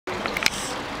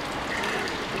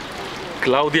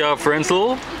Claudia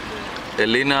Frenzel,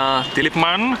 Elena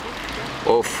Tilipman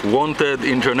of Wanted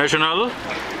International.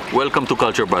 Welcome to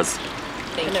Culture Buzz.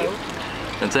 Thank you.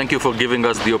 And thank you for giving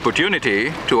us the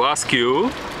opportunity to ask you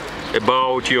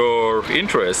about your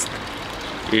interest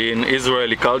in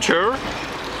Israeli culture,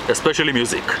 especially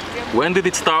music. When did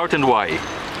it start and why?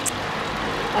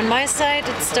 On my side,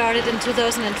 it started in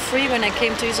 2003 when I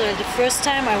came to Israel the first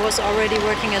time. I was already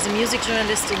working as a music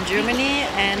journalist in Germany,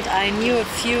 and I knew a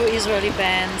few Israeli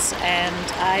bands, and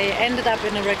I ended up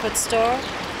in a record store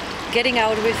getting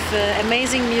out with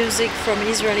amazing music from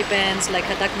Israeli bands like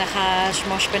Hadak Nahash,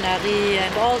 Mosh Ben Ari,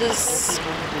 and all this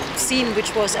scene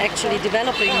which was actually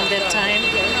developing at that time.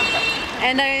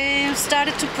 And I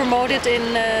started to promote it in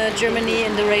Germany,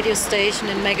 in the radio station,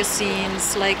 in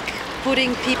magazines, like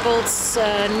putting people's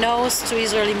nose to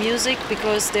Israeli music,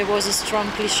 because there was a strong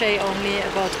cliche only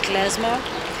about klezmer.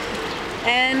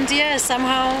 And yeah,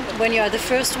 somehow when you are the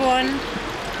first one,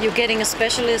 you're getting a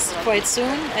specialist quite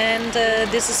soon, and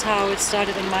this is how it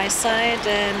started on my side,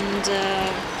 and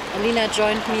Alina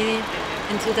joined me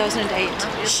in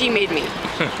 2008. She made me,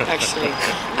 actually,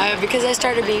 because I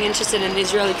started being interested in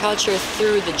Israeli culture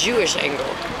through the Jewish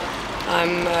angle.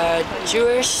 I'm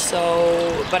Jewish,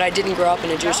 but I didn't grow up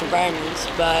in a Jewish environment.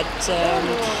 But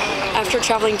after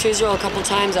traveling to Israel a couple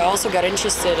times, I also got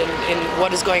interested in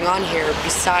what is going on here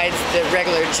besides the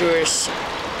regular Jewish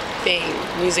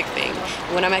music thing.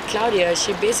 When I met Claudia,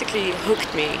 she basically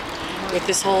hooked me with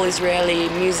this whole Israeli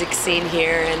music scene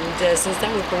here, and since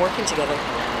then we've been working together.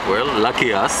 Well,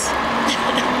 lucky us.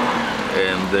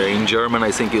 And in German,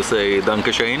 I think you say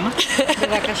Danke schön.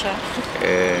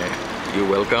 You're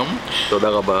welcome.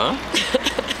 Toda rabba.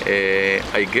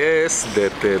 I guess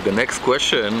that the next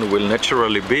question will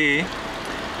naturally be,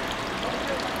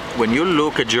 when you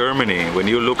look at Germany, when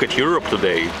you look at Europe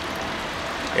today,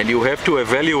 and you have to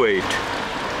evaluate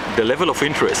the level of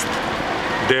interest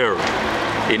there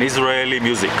in Israeli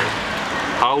music,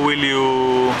 how will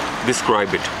you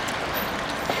describe it?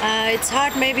 It's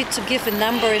hard maybe to give a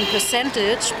number in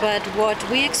percentage, but what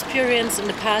we experienced in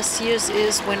the past years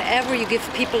is whenever you give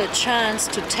people a chance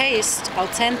to taste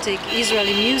authentic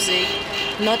Israeli music,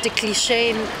 not the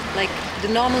cliche, like the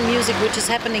normal music which is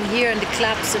happening here in the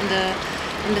clubs, in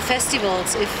the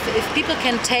festivals, if people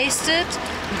can taste it,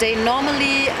 they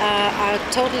normally are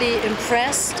totally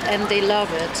impressed and they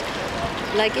love it.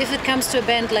 Like if it comes to a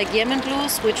band like Yemen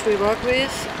Blues, which we work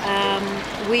with,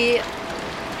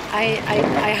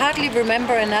 I hardly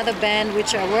remember another band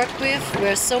which I worked with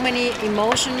where so many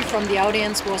emotion from the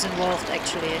audience was involved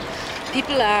actually.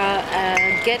 People are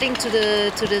getting to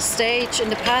the stage. In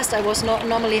the past I was not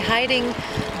normally hiding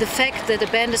the fact that the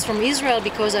band is from Israel,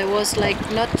 because I was like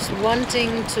not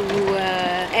wanting to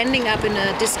ending up in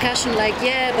a discussion like,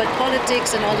 yeah, but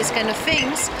politics and all these kind of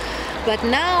things. But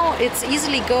now it's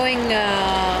easily going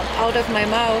out of my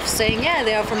mouth saying, yeah,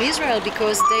 they are from Israel,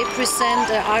 because they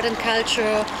present art and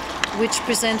culture which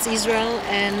presents Israel,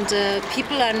 and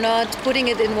people are not putting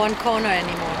it in one corner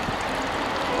anymore.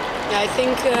 Yeah, I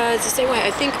think it's the same way.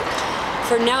 I think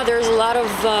for now there's a lot of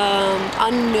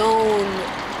unknown,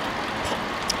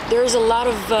 there's a lot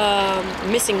of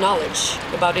missing knowledge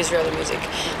about Israeli music.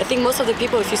 I think most of the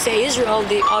people, if you say Israel,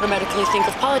 they automatically think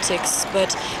of politics,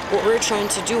 but what we're trying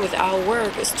to do with our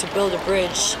work is to build a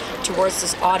bridge towards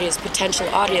this audience, potential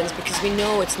audience, because we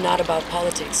know it's not about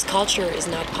politics. Culture is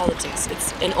not politics,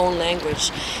 it's an own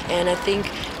language. And I think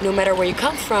no matter where you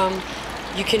come from,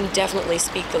 you can definitely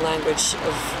speak the language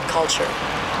of culture,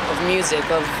 of music,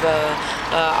 of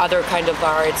other kind of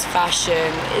arts,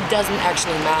 fashion. It doesn't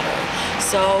actually matter.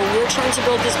 So we're trying to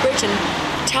build this bridge and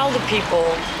tell the people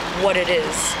what it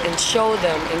is, and show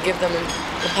them and give them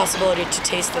the possibility to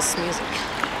taste this music.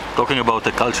 Talking about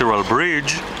the cultural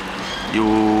bridge,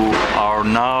 you are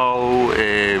now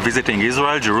visiting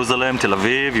Israel, Jerusalem, Tel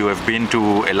Aviv. You have been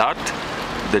to Eilat,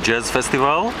 the jazz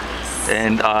festival.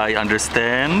 And I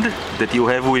understand that you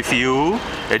have with you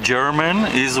a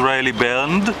German-Israeli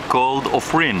band called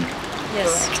Ofrin.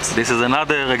 Yes. This is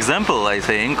another example, I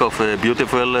think, of a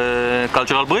beautiful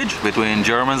cultural bridge between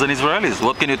Germans and Israelis.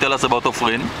 What can you tell us about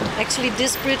Ofrin? Actually,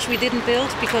 this bridge we didn't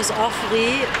build because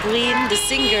Ofri Brin, the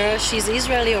singer, she's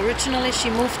Israeli originally. She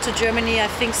moved to Germany, I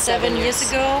think, 7 years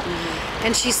ago. Mm-hmm.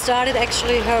 And she started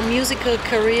actually her musical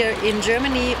career in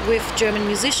Germany with German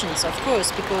musicians, of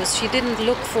course, because she didn't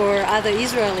look for other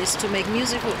Israelis to make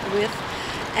music with.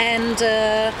 And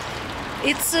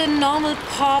it's a normal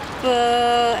pop,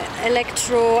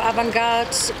 electro,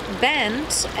 avant-garde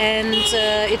band, and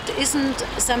it isn't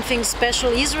something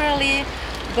special Israeli,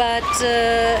 but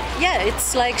yeah,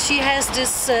 it's like she has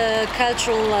this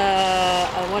cultural,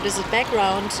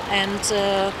 background, and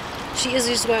she is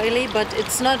Israeli, but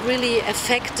it's not really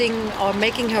affecting or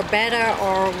making her better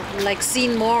or like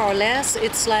seen more or less.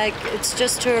 It's like it's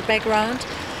just her background,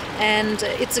 and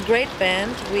it's a great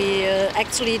band. We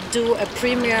actually do a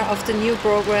premiere of the new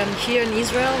program here in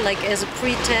Israel, like as a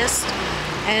pre-test,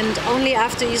 and only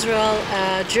after Israel,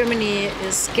 Germany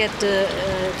get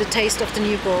the taste of the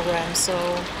new program. So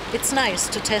it's nice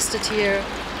to test it here.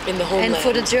 In the homeland. And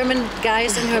for the German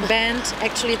guys in her band,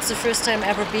 actually it's the first time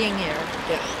ever being here.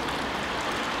 Yeah.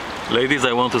 Ladies,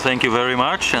 I want to thank you very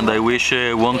much, and I wish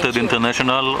Wanted Thank you.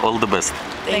 International all the best.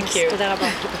 Thank Thanks. you. תודה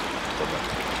רבה.